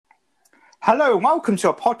Hello and welcome to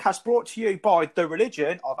a podcast brought to you by The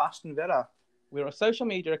Religion of Aston Villa. We're a social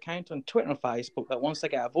media account on Twitter and Facebook that wants to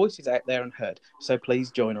get our voices out there and heard, so please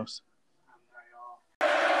join us.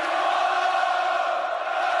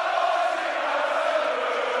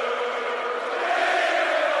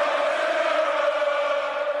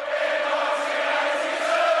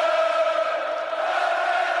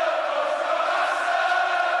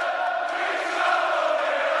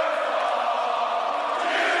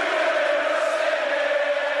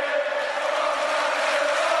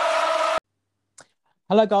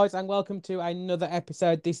 Hello, guys, and welcome to another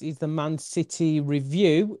episode. This is the Man City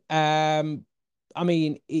review. To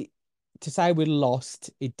say we lost,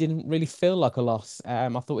 it didn't really feel like a loss. I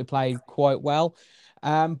thought we played quite well.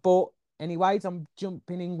 But anyways, I'm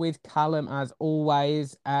jumping in with Callum as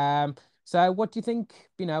always. So what do you think?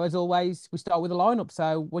 As always, we start with the lineup.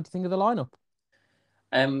 So what do you think of the lineup?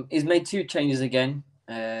 He's made two changes again.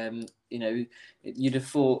 You'd have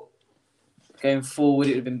thought going forward,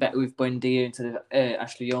 it would have been better with Buendia instead of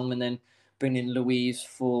Ashley Young, and then bringing Louise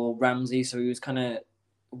for Ramsey. So he was kind of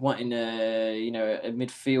wanting a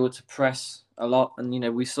midfield to press a lot, and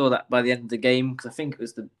we saw that by the end of the game, because I think it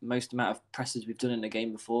was the most amount of presses we've done in a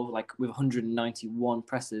game before, like with 191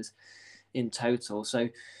 presses in total. So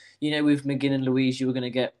with McGinn and Louise, you were going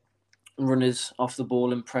to get runners off the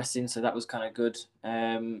ball and pressing, so that was kind of good.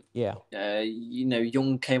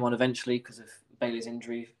 Young came on eventually because of Bailey's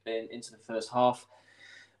injury into the first half.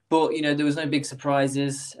 But, there was no big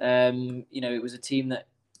surprises. It was a team that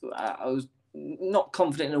I was not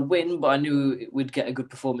confident in a win, but I knew we'd get a good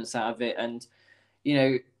performance out of it. And,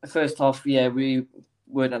 the first half, we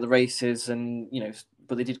weren't at the races and,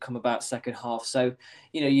 but they did come about second half. So,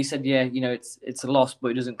 you said, it's a loss, but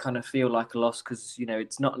it doesn't kind of feel like a loss because,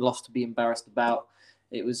 it's not a loss to be embarrassed about.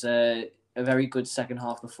 It was a very good second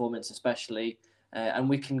half performance, especially. And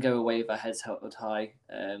we can go away with our heads held high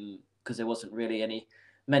because there wasn't really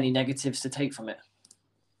many negatives to take from it.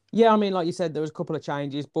 Yeah, I mean, like you said, there was a couple of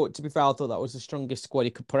changes, but to be fair, I thought that was the strongest squad he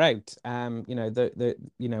could put out.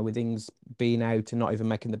 With Ings being out and not even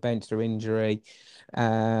making the bench through injury.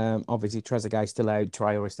 Obviously Trezeguet still out,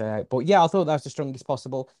 Traore still out. But yeah, I thought that was the strongest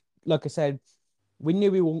possible. Like I said, we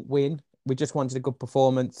knew we wouldn't win. We just wanted a good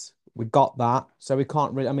performance. We got that. So we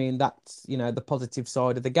can't really, I mean, that's, the positive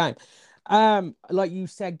side of the game. Like you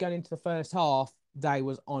said, going into the first half, they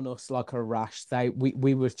was on us like a rash.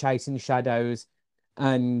 We were chasing shadows,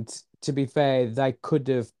 and to be fair, they could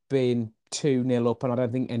have been 2-0 up, and I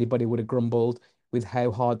don't think anybody would have grumbled with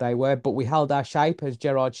how hard they were. But we held our shape, as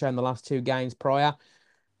Gerard's shown the last two games prior.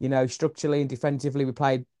 Structurally and defensively, we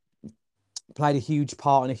played a huge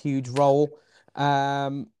part and a huge role.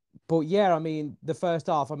 But yeah, I mean, the first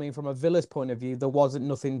half, I mean, from a Villa's point of view, there wasn't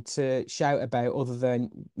nothing to shout about other than,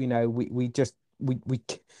 we just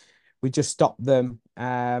stopped them,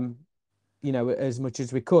 as much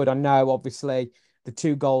as we could. I know, obviously, the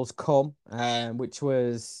two goals come, which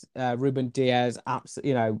was Ruben Diaz,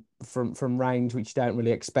 from range, which you don't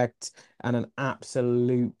really expect, and an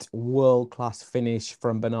absolute world-class finish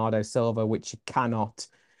from Bernardo Silva, which you cannot.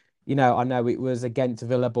 I know it was against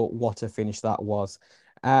Villa, but what a finish that was.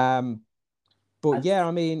 But yeah,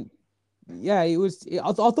 I mean, yeah, it was.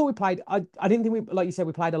 I thought we played. I didn't think we, like you said,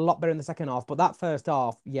 we played a lot better in the second half. But that first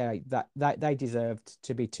half, yeah, that they deserved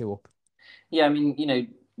to be 2 up. Yeah, I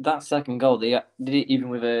mean, that second goal, they did it even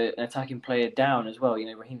with an attacking player down as well.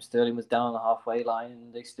 Raheem Sterling was down on the halfway line,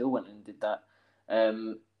 and they still went and did that.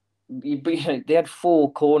 But they had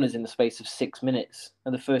 4 corners in the space of 6 minutes,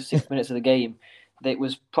 and the first 6 minutes of the game, it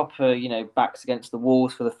was proper, backs against the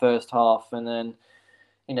walls for the first half, and then,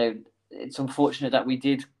 it's unfortunate that we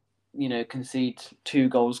did, concede 2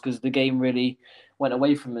 goals because the game really went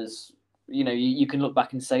away from us. You can look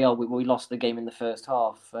back and say, oh, we lost the game in the first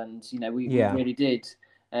half, and we really did.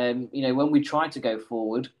 When we tried to go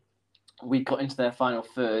forward, we got into their final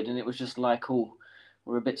third, and it was just like, oh,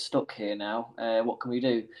 we're a bit stuck here now. What can we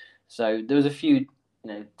do? So there was a few,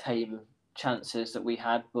 tame chances that we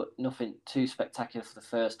had, but nothing too spectacular for the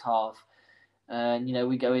first half. And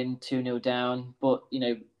we go in 2-0 down, but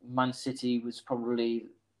Man City was probably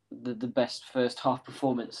the best first half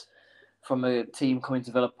performance from a team coming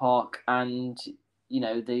to Villa Park, and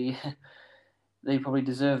they probably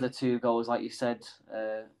deserve the 2 goals, like you said.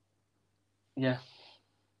 Yeah.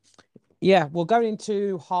 Yeah, well, going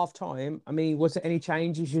into half time, I mean, was there any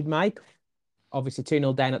changes you'd make? Obviously,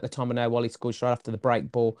 2-0 down at the time. I know Wally scored straight after the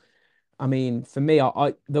break, but I mean, for me,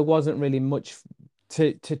 I there wasn't really much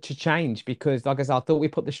to change because, like I said, I thought we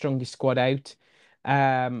put the strongest squad out.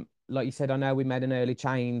 Like you said, I know we made an early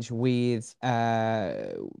change with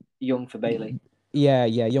Young for Bailey. Yeah,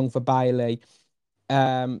 Young for Bailey.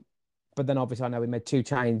 But then obviously I know we made two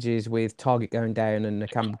changes with Target going down and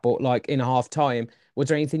Nakamba. But like in a half time, was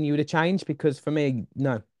there anything you would have changed? Because for me,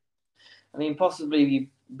 no. I mean, possibly you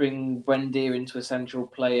bring Buendia into a central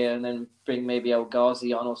player and then bring maybe El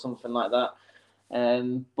Ghazi on or something like that.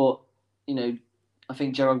 But, you know, I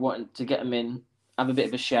think Gerrard wanted to get him in, have a bit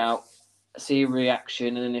of a shout, see a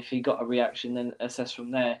reaction, and then if he got a reaction, then assess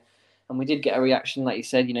from there. And we did get a reaction, like you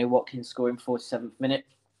said, you know, Watkins scoring 47th minute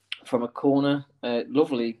from a corner.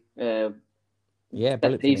 Lovely Yeah,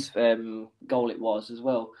 set piece goal it was as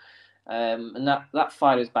well. And that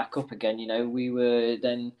fired us back up again. You know, we were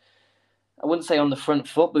then, I wouldn't say on the front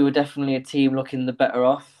foot, but we were definitely a team looking the better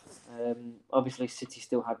off. Obviously, City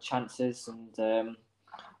still had chances, and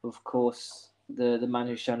of course, the man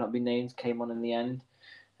who shall not be named came on in the end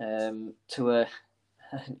to a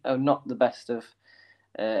not the best of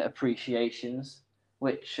appreciations,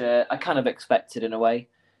 which I kind of expected in a way.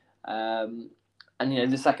 And you know,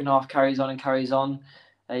 the second half carries on and carries on.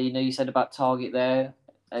 You know, you said about Target there.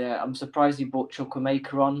 I'm surprised he brought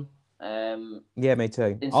Chukwuemeka on. Yeah, me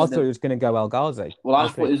too. I thought it was going to go El Ghazi. Well, I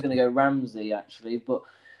thought it was going to go Ramsey actually, but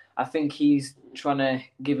I think he's trying to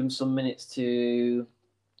give him some minutes to,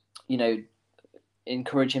 you know,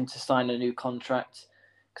 encourage him to sign a new contract.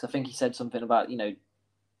 Because I think he said something about, you know,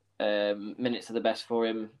 minutes are the best for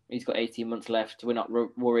him. He's got 18 months left. We're not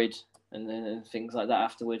worried, and things like that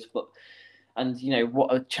afterwards. And you know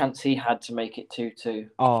what a chance he had to make it 2-2.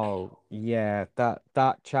 Oh yeah,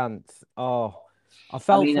 that chance. Oh, I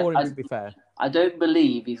fell for him, to be fair. I don't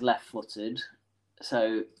believe he's left-footed,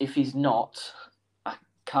 so if he's not, I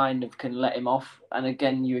kind of can let him off. And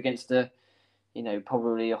again, you're against a, you know,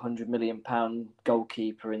 probably £100 million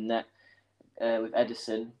goalkeeper in net with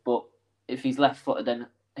Edison. But if he's left-footed, then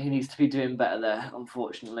he needs to be doing better there,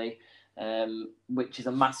 unfortunately, which is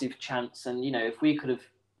a massive chance. And you know, if we could have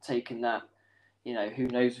taken that, you know, who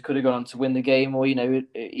knows? We could have gone on to win the game, or you know,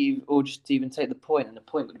 or just even take the point, and the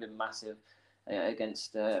point would have been massive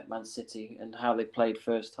against Man City and how they played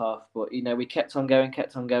first half. But you know, we kept on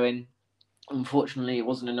going. Unfortunately, it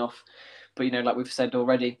wasn't enough. But you know, like we've said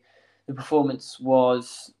already, the performance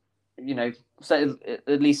was, you know,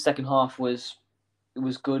 at least second half was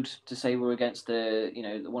good to say we're against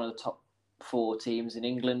one of the top 4 teams in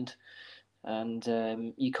England. And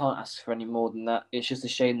you can't ask for any more than that. It's just a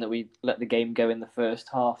shame that we let the game go in the first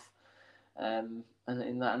half, and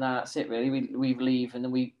that's it really. We leave and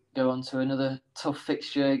then we go on to another tough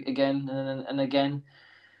fixture again and again,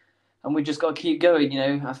 and we just got to keep going. You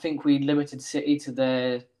know, I think we limited City to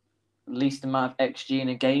their least amount of XG in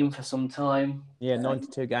a game for some time. Yeah,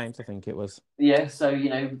 92 games, I think it was. Yeah, so you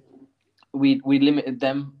know, we limited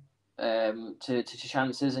them to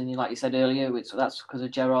chances, and like you said earlier, that's because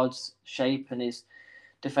of Gerrard's shape and his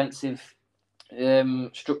defensive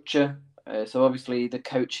structure. So obviously the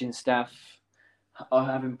coaching staff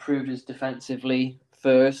have improved us defensively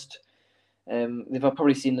first. They've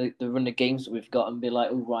probably seen the run of games that we've got and be like,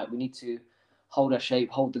 oh right, we need to hold our shape,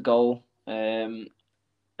 hold the goal. And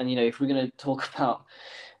you know, if we're going to talk about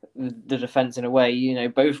the defence in a way, you know,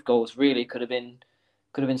 both goals really could have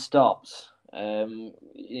been stopped.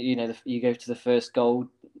 You know, you go to the first goal.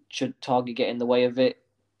 Should Target get in the way of it?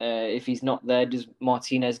 If he's not there, does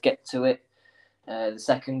Martinez get to it? The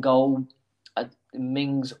second goal,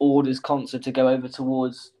 Mings orders Konsa to go over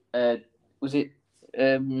towards. Was it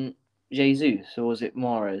Jesus or was it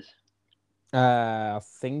Mahrez? I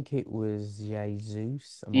think it was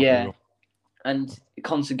Jesus. Yeah, and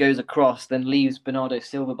Konsa goes across, then leaves Bernardo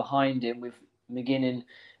Silva behind him with McGinn and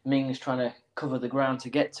Mings trying to cover the ground to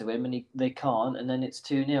get to him, and they can't, and then it's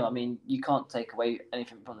 2-0. I mean, you can't take away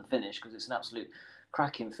anything from the finish because it's an absolute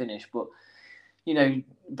cracking finish. But you know,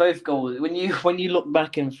 both goals. When you look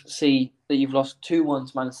back and see that you've lost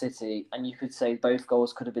 2-1 to Man City, and you could say both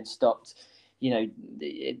goals could have been stopped, you know,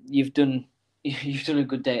 you've done a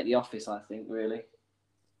good day at the office, I think, really.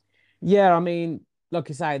 Yeah, I mean, like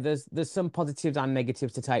I say, there's some positives and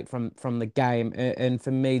negatives to take from the game, and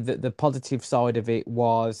for me, the positive side of it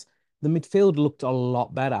was the midfield looked a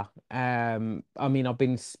lot better. I mean, I've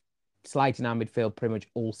been slating our midfield pretty much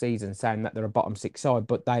all season, saying that they're a bottom 6 side,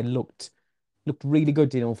 but they looked really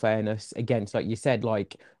good in all fairness against, like you said,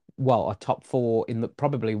 like, well, a top 4 in the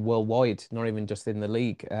probably worldwide, not even just in the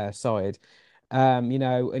league side. You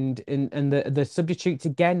know, and the substitutes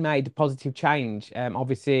again made a positive change.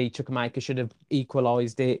 Obviously, Chukwuemeka should have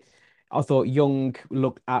equalised it. I thought Young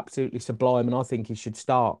looked absolutely sublime, and I think he should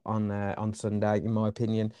start on Sunday, in my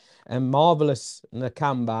opinion. And Marvelous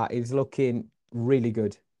Nakamba is looking really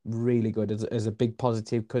good as a big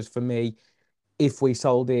positive, because for me, if we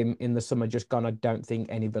sold him in the summer just gone, I don't think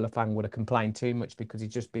any Villa fan would have complained too much because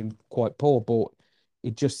he's just been quite poor. But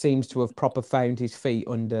It just seems to have proper found his feet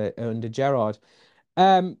under Gerrard.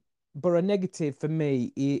 Um, but a negative for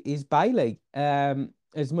me is Bailey.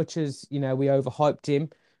 As much as we overhyped him,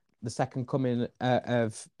 the second coming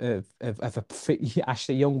of a fit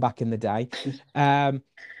Ashley Young back in the day.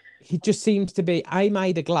 He just seems to be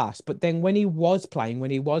made of glass. But then when he was playing,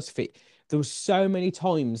 when he was fit, there was so many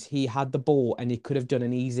times he had the ball and he could have done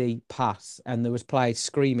an easy pass, and there was players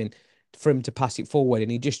screaming for him to pass it forward,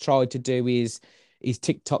 and he just tried to do his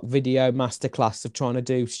TikTok video masterclass of trying to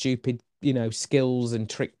do stupid, skills and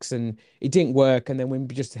tricks, and it didn't work. And then when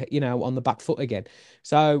we just, on the back foot again.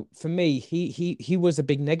 So for me, he was a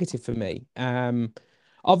big negative for me.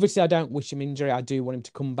 Obviously, I don't wish him injury. I do want him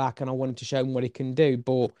to come back, and I want him to show him what he can do.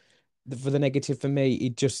 But for the negative for me,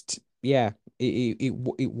 it just, yeah,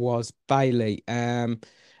 it was Bailey. And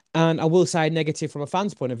I will say negative from a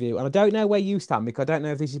fan's point of view. And I don't know where you stand, because I don't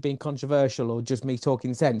know if this is being controversial or just me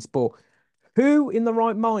talking sense. But who in the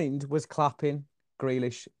right mind was clapping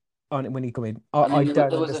Grealish on when he come in? I don't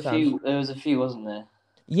there was understand. There was a few, wasn't there?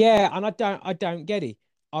 Yeah, and I don't get it.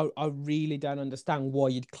 I really don't understand why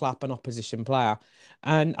you'd clap an opposition player.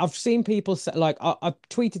 And I've seen people say, like, I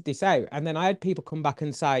tweeted this out, and then I had people come back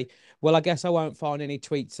and say, well, I guess I won't find any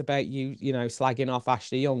tweets about you, slagging off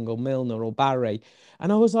Ashley Young or Milner or Barry.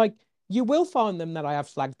 And I was like, you will find them that I have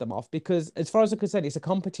slagged them off, because as far as I'm concerned, it's a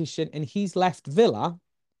competition, and he's left Villa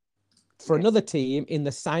for another team in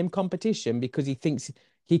the same competition because he thinks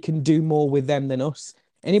he can do more with them than us.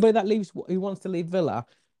 Anybody that leaves, who wants to leave Villa,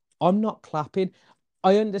 I'm not clapping.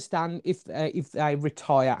 I understand if they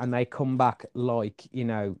retire and they come back like,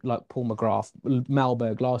 like Paul McGrath,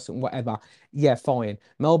 Melberg, Larson, whatever. Yeah, fine.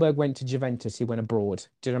 Melberg went to Juventus, he went abroad.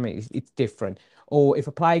 Do you know what I mean? It's different. Or if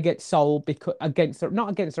a player gets sold because not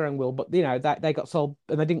against their own will, but that they got sold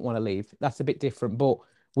and they didn't want to leave. That's a bit different. But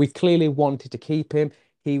we clearly wanted to keep him.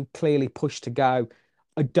 He clearly pushed to go.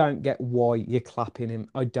 I don't get why you're clapping him.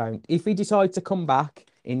 I don't. If he decides to come back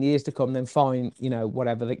in years to come, then fine,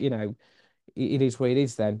 whatever, it is what it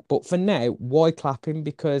is then. But for now, why clap him?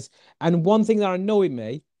 And one thing that annoyed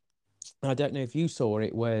me, and I don't know if you saw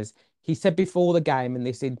it, was he said before the game in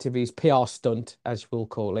this interview, his PR stunt, as we'll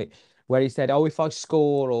call it, where he said, oh, if I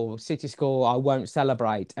score or City score, I won't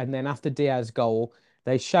celebrate. And then after Diaz's goal,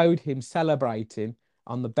 they showed him celebrating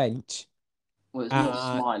on the bench. Well, it was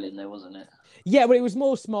more smiling though, wasn't it? Yeah, but it was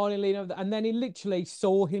more smiling, and then he literally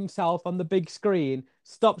saw himself on the big screen,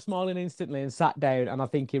 stopped smiling instantly, and sat down. And I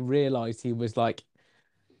think he realised he was like,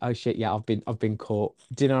 "Oh shit, yeah, I've been caught."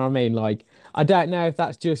 Do you know what I mean? Like, I don't know if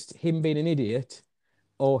that's just him being an idiot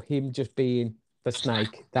or him just being the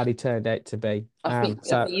snake that he turned out to be. I think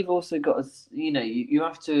you've also got to, you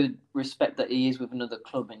have to respect that he is with another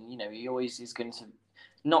club, and he always is going to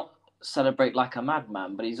not celebrate like a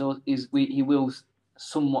madman, but he will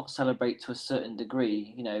somewhat celebrate to a certain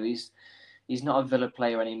degree. He's not a Villa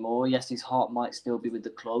player anymore. Yes, his heart might still be with the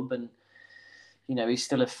club, and he's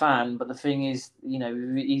still a fan. But the thing is,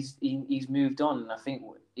 he's moved on, and I think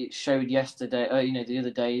it showed yesterday. The other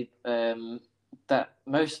day, that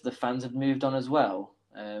most of the fans had moved on as well.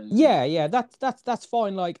 Yeah, that's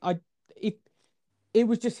fine. Like it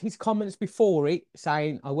was just his comments before it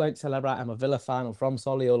saying, I won't celebrate, I'm a Villa fan, I'm from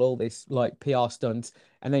Solihull, all this like PR stunts.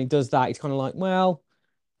 And then he does that. He's kind of like, well,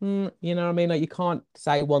 you know what I mean? Like, you can't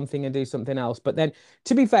say one thing and do something else. But then,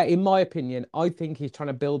 to be fair, in my opinion, I think he's trying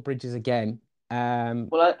to build bridges again.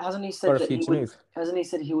 Well, hasn't he said that he would? Hasn't he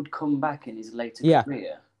said he would come back in his later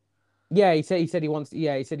career? Yeah, he said he wants.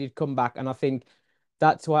 Yeah, he said he'd come back, and I think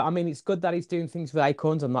that's why. I mean, it's good that he's doing things with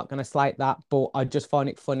Acorns. I'm not going to slight that, but I just find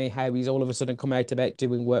it funny how he's all of a sudden come out about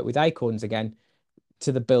doing work with Acorns again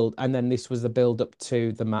to the build, and then this was the build up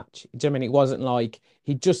to the match. Do you know what I mean? It wasn't like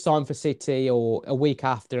he just signed for City or a week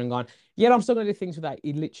after and gone, yeah, I'm still going to do things with that.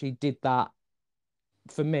 He literally did that.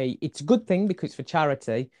 For me, it's a good thing because it's for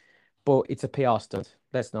charity, but it's a PR stunt.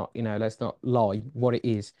 Let's not lie what it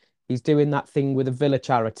is. He's doing that thing with a Villa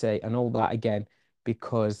charity and all that again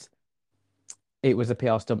because it was a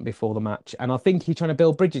PR stunt before the match. And I think he's trying to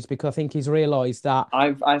build bridges because I think he's realised that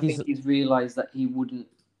I think he's realised that he wouldn't.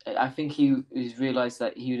 I think he's realised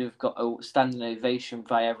that he would have got a standing ovation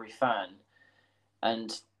by every fan,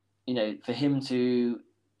 and for him to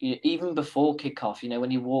even before kickoff, when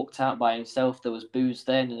he walked out by himself, there was boos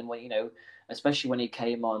then, and when especially when he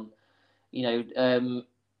came on,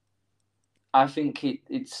 I think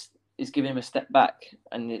it's giving him a step back,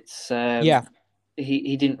 and it's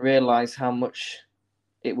he didn't realise how much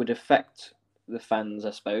it would affect the fans, I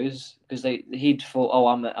suppose, because he'd thought, oh,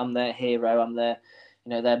 I'm their hero, I'm their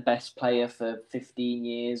best player for 15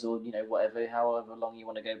 years or whatever, however long you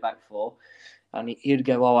want to go back for. and he'd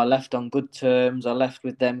go, "Oh, I left on good terms. I left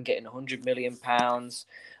with them getting £100 million.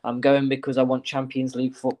 I'm going because I want Champions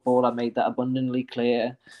League football. I made that abundantly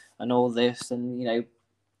clear, and all this, and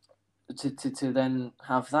to then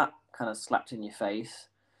have that kind of slapped in your face."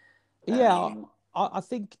 Yeah, I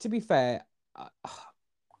think to be fair,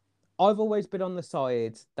 I've always been on the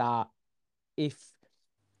side that if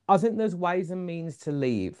I think there's ways and means to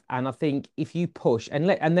leave, and I think if you push and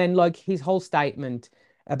then like his whole statement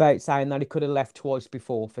about saying that he could have left twice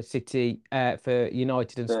before for City, for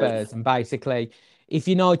United and Spurs, and basically if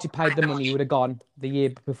United paid the money, he would have gone the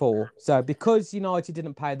year before. So because United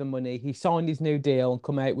didn't pay the money, he signed his new deal and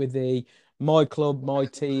come out with the my club, my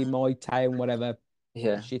team, my town, whatever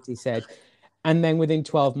shit he said. And then within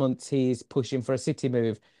 12 months, he's pushing for a City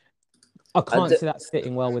move. I can't see that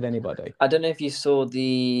sitting well with anybody. I don't know if you saw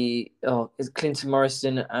is Clinton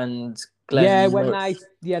Morrison and Glenn. They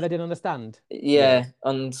didn't understand.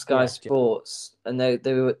 On Sky Sports, and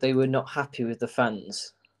they were not happy with the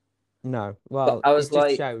fans. No, well, I was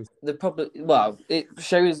like, shows. It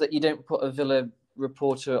shows that you don't put a Villa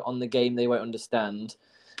reporter on the game they won't understand,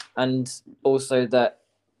 and also that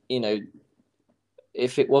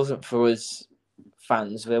if it wasn't for us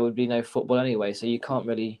fans, there would be no football anyway. So you can't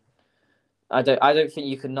really. I don't think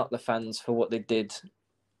you can knock the fans for what they did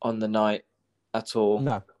on the night at all.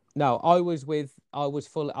 No, I was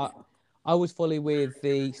fully with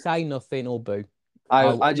the say nothing or boo.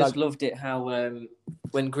 I just loved it how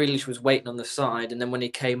when Grealish was waiting on the side, and then when he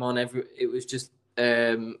came on, it was just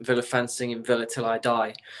Villa fans singing "Villa till I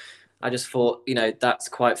die." I just thought, that's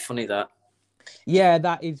quite funny. That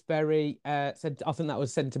that is very. I think that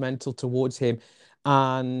was sentimental towards him.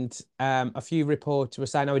 And a few reporters were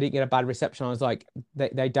saying, "Oh, he didn't get a bad reception." I was like,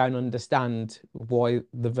 they don't understand why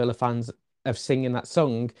the Villa fans are singing that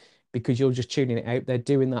song, because you're just tuning it out. They're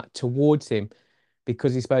doing that towards him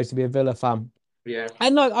because he's supposed to be a Villa fan. Yeah,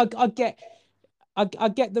 and like I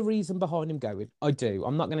get the reason behind him going. I do.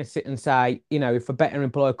 I'm not going to sit and say, if a better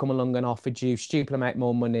employer come along and offered you stupid amount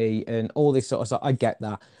more money and all this sort of stuff, I get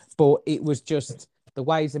that. But it was just the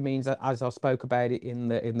ways and means, as I spoke about it in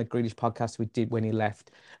the Grealish podcast we did when he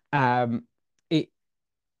left. It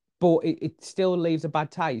still leaves a bad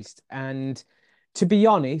taste. And to be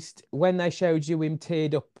honest, when they showed you him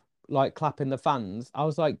teared up, like clapping the fans, I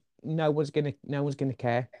was like, no one's gonna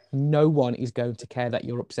care. No one is going to care that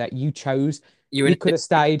you're upset. You chose. You could have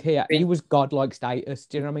stayed here. He was godlike status.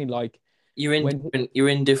 Do you know what I mean? Like you're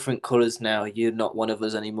in different colours now. You're not one of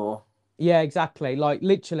us anymore. Yeah, exactly. Like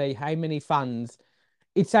literally, how many fans?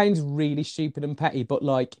 It sounds really stupid and petty, but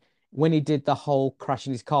like when he did the whole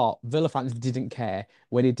crashing his car, Villa fans didn't care.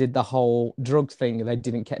 When he did the whole drugs thing, they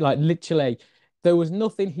didn't care. Like literally, there was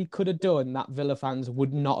nothing he could have done that Villa fans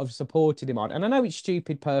would not have supported him on. And I know it's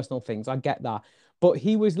stupid personal things, I get that, but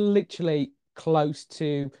he was literally close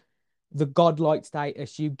to the godlike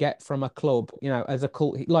status you get from a club, as a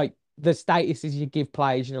cult. Like the statuses you give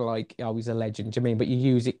players, like, oh, he's a legend, do you mean? But you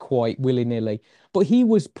use it quite willy-nilly. But he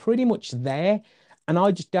was pretty much there. And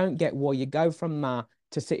I just don't get why you go from that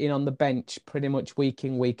to sitting on the bench pretty much week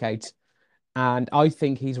in, week out. And I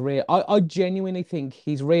think he's real. I genuinely think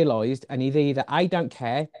he's realised, and he's either I don't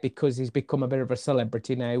care because he's become a bit of a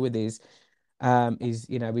celebrity now with his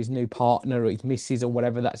new partner or his missus or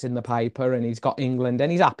whatever that's in the paper, and he's got England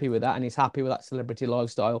and he's happy with that, and he's happy with that celebrity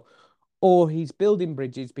lifestyle, or he's building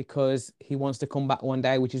bridges because he wants to come back one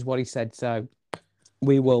day, which is what he said. So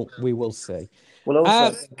we will see. Well,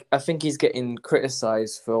 also, I think he's getting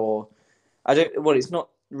criticised for. It's not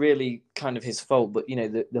really kind of his fault, but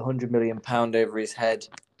the £100 million over his head.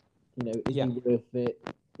 Is he worth it?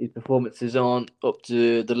 His performances aren't up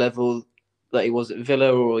to the level that he was at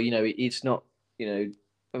Villa, or it's not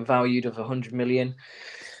valued of 100 million.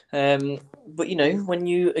 But when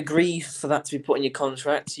you agree for that to be put in your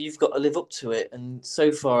contract, you've got to live up to it. And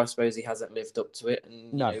so far, I suppose he hasn't lived up to it.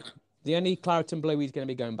 And no. The only claret and blue he's going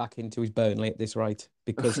to be going back into is Burnley at this rate,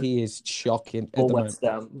 because he is shocking at the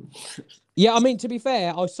moment. Yeah, I mean, to be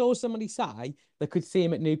fair, I saw somebody say they could see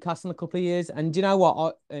him at Newcastle in a couple of years. And do you know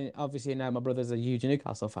what? Obviously, now my brother's a huge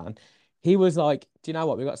Newcastle fan. He was like, do you know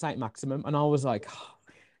what? We've got St. Maximum. And I was like, oh,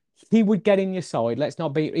 he would get in your side. Let's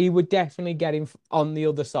not be. He would definitely get him on the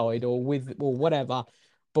other side or whatever.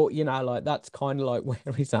 But, like, that's kind of like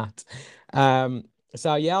where he's at.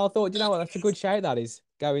 So, yeah, I thought, you know what? That's a good shout, that is.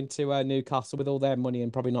 Going to Newcastle with all their money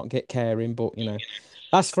and probably not get caring, but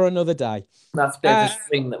that's for another day. That's a bit of a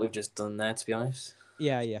thing that we've just done there, to be honest.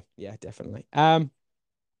 Yeah, definitely.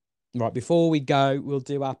 Right, before we go, we'll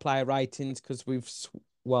do our player ratings because the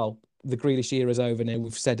Grealish era is over now.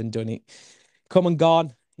 We've said and done it. Come and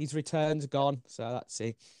gone. His return's gone, so that's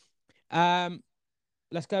it.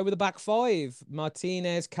 let's go with the back five.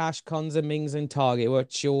 Martinez, Cash, Konza, Mings, and Target.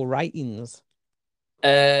 What's your ratings?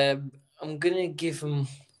 I'm gonna give them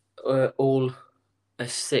all a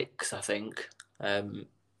 6. I think.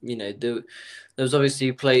 There was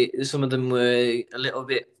obviously some of them were a little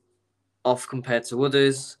bit off compared to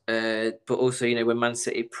others, but also when Man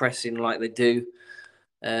City pressing like they do,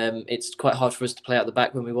 it's quite hard for us to play out the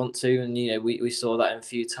back when we want to, and we saw that in a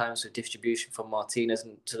few times with distribution from Martinez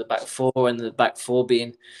and to the back four, and the back four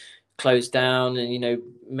being closed down and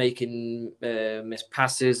making missed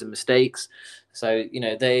passes and mistakes. So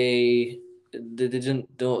they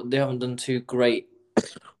haven't done too great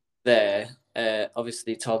there.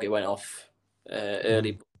 Obviously, Target went off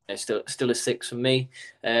early. But still a 6 for me.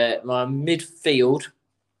 My midfield,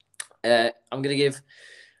 I'm going to give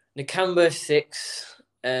Nakamba 6,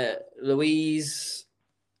 Louise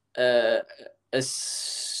a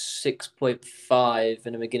 6.5,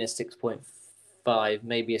 and a McGuinness 6.5,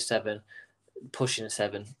 maybe a 7, pushing a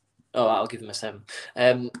 7. Oh, I'll give him a 7.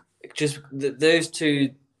 Just those two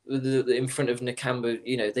in front of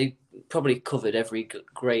Nakamba, they probably covered every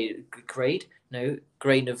grain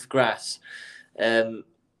of grass.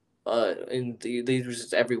 These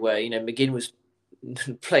was everywhere. McGinn was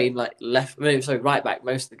playing like right back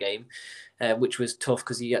most of the game, which was tough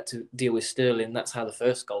because he had to deal with Sterling. That's how the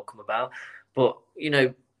first goal come about. But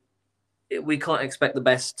we can't expect the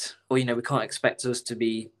best, or we can't expect us to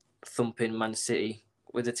be thumping Man City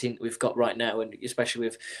with the team that we've got right now, and especially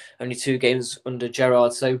with only 2 games under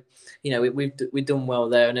Gerrard. So we've done well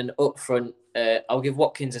there. And then up front, I'll give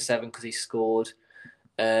Watkins a 7 because he scored.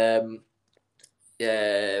 What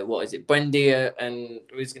is it? Buendia, and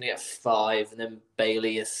who's going to get 5, and then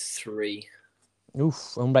Bailey a 3.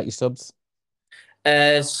 Oof, what about your subs?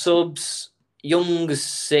 Subs, Young a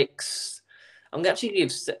 6. I'm going to actually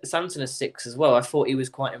give Sanson a 6 as well. I thought he was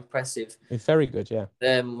quite impressive. He's very good, yeah.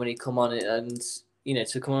 When he come on, and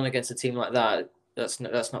to come on against a team like that, that's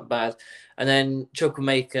not bad. And then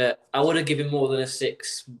Chukwuemeka, I would have given more than a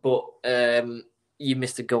 6, but you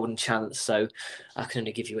missed a golden chance, so I can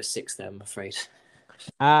only give you a 6 there, I'm afraid.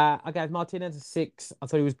 I gave Martinez a 6. I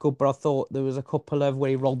thought he was good, but I thought there was a couple of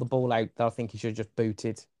where he rolled the ball out that I think he should have just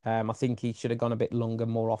booted. I think he should have gone a bit longer,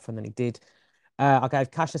 more often than he did. I gave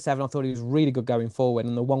Cash a 7. I thought he was really good going forward.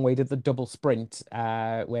 And the one where he did the double sprint,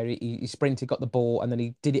 where he sprinted, got the ball, and then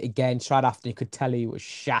he did it again straight after. You could tell he was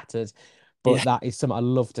shattered. But that is something I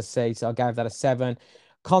love to see. So I gave that a 7.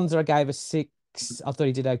 Konza, I gave a 6. I thought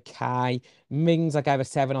he did okay. Mings, I gave a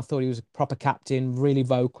 7. I thought he was a proper captain, really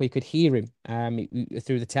vocal. You could hear him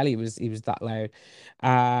through the telly. He was that loud.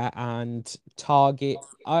 And Target,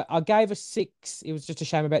 I gave a 6. It was just a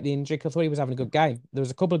shame about the injury. I thought he was having a good game. There was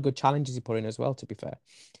a couple of good challenges he put in as well, to be fair.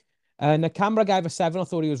 Nakamba gave a 7. I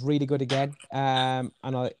thought he was really good again. And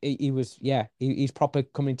he's proper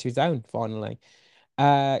coming into his own finally.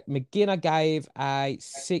 McGinn, I gave a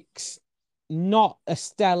 6. Not a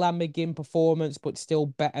stellar McGinn performance, but still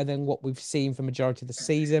better than what we've seen for majority of the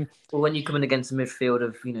season. Well, when you're coming against a midfield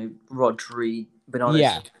of Rodri,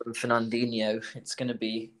 Bernardo, and Fernandinho, it's going to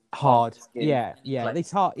be hard. Yeah.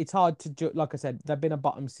 It's hard. It's hard to like I said. They've been a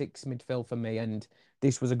bottom 6 midfield for me, and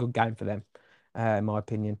this was a good game for them, in my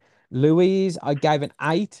opinion. Louise, I gave an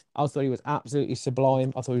 8. I thought he was absolutely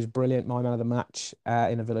sublime. I thought he was brilliant. My man of the match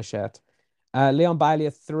in a Villa shirt. Leon Bailey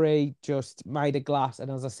a 3, just made a glass,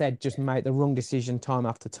 and as I said, just made the wrong decision time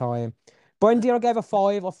after time. Buendia, I gave a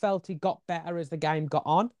 5. I felt he got better as the game got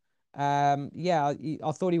on. I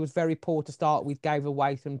thought he was very poor to start with, gave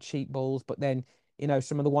away some cheap balls, but then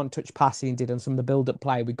some of the one-touch passing he did and some of the build-up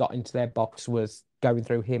play we got into their box was going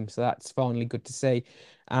through him, so that's finally good to see.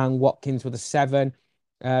 And Watkins with a 7,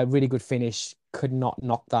 really good finish. Could not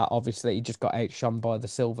knock that. Obviously, he just got outshone by the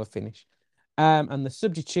Silva finish. And the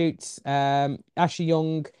substitutes, Ashley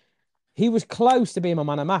Young, he was close to being my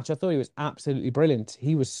man of match. I thought he was absolutely brilliant.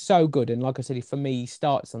 He was so good. And like I said, for me, he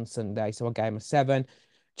starts on Sunday, so I gave him a 7.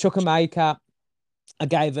 Chukwuemeka, I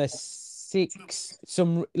gave a 6.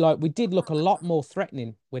 We did look a lot more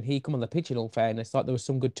threatening when he come on the pitch, in all fairness. Like there was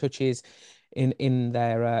some good touches in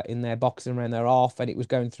their box and around their half, and it was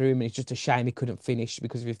going through him, and it's just a shame he couldn't finish,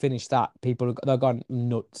 because if he finished that, they've gone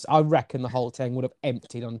nuts. I reckon the whole thing would have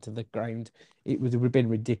emptied onto the ground. It would have been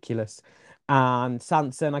ridiculous. And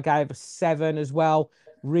Sanson, I gave a 7 as well.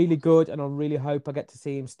 Really good, and I really hope I get to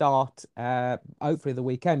see him start hopefully the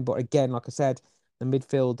weekend. But again, like I said, the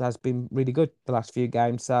midfield has been really good the last few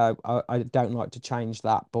games, so I don't like to change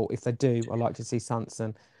that. But if they do, I like to see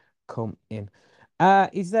Sanson come in.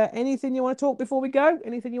 Is there anything you want to talk before we go?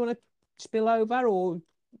 Anything you want to spill over, or?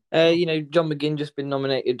 John McGinn just been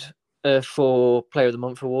nominated for Player of the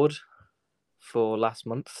Month award for last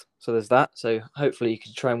month. So there's that. So hopefully you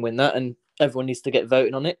can try and win that, and everyone needs to get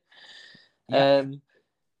voting on it. Yeah.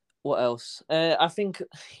 What else? I think,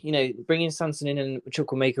 bringing Sanson in and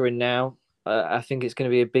Chukwuemeka in now, I think it's going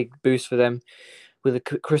to be a big boost for them with the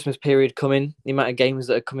Christmas period coming, the amount of games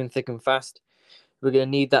that are coming thick and fast. We're going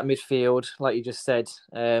to need that midfield, like you just said.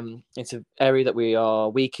 It's an area that we are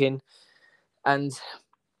weak in. And,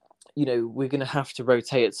 we're going to have to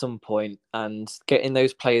rotate at some point, and getting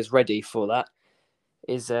those players ready for that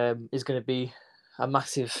is going to be a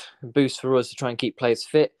massive boost for us to try and keep players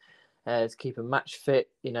fit, to keep them match fit,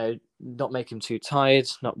 not make them too tired,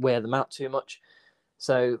 not wear them out too much.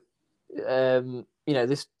 So,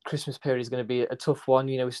 this Christmas period is going to be a tough one.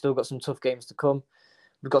 We've still got some tough games to come.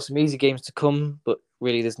 We've got some easy games to come, but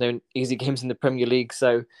really there's no easy games in the Premier League.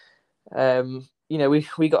 So,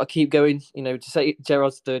 we got to keep going. To say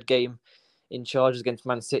Gerrard's third game in charge against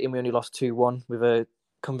Man City, and we only lost 2-1 with a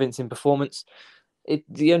convincing performance.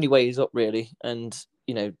 The only way is up, really. And,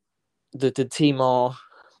 the team are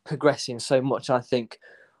progressing so much, I think,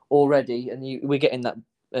 already. And we're getting that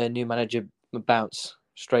new manager bounce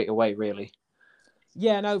straight away, really.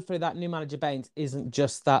 Yeah, and hopefully that new manager bounce isn't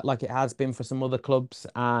just that, like it has been for some other clubs,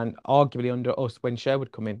 and arguably under us when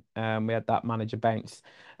Sherwood come in, we had that manager bounce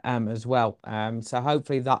as well. So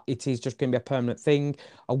hopefully that it is just going to be a permanent thing.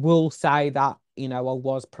 I will say that, I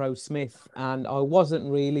was pro Smith and I wasn't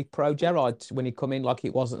really pro Gerrard when he come in. Like,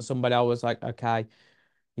 it wasn't somebody I was like, okay,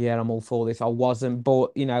 yeah, I'm all for this. I wasn't,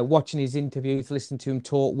 but watching his interviews, listening to him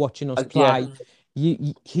talk, watching us play,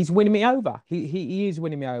 he's winning me over. He is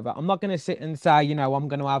winning me over. I'm not going to sit and say, I'm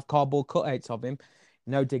going to have cardboard cutouts of him.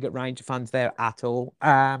 No dig at Ranger fans there at all.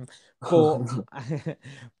 But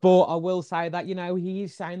but I will say that he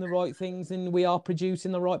is saying the right things and we are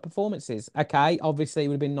producing the right performances. Okay, obviously it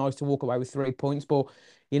would have been nice to walk away with 3 points, but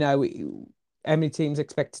how many teams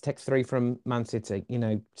expect to take 3 from Man City?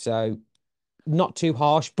 So not too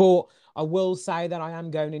harsh, but I will say that I am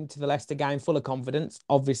going into the Leicester game full of confidence.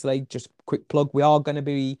 Obviously, just quick plug, we are going to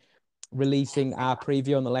be releasing our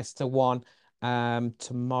preview on the Leicester one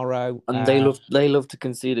tomorrow. And they love to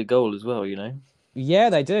concede a goal as well, Yeah,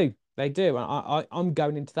 they do. They do. And I'm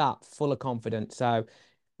going into that full of confidence. So I'll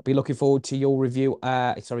be looking forward to your review.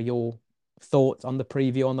 Your thoughts on the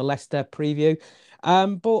preview, on the Leicester preview.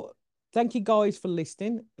 But thank you guys for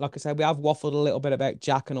listening. Like I said, we have waffled a little bit about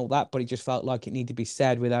Jack and all that, but it just felt like it needed to be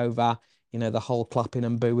said with over, the whole clapping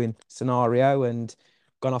and booing scenario, and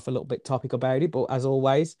gone off a little bit topic about it. But as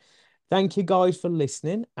always, thank you guys for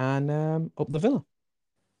listening, and up the Villa.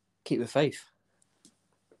 Keep the faith.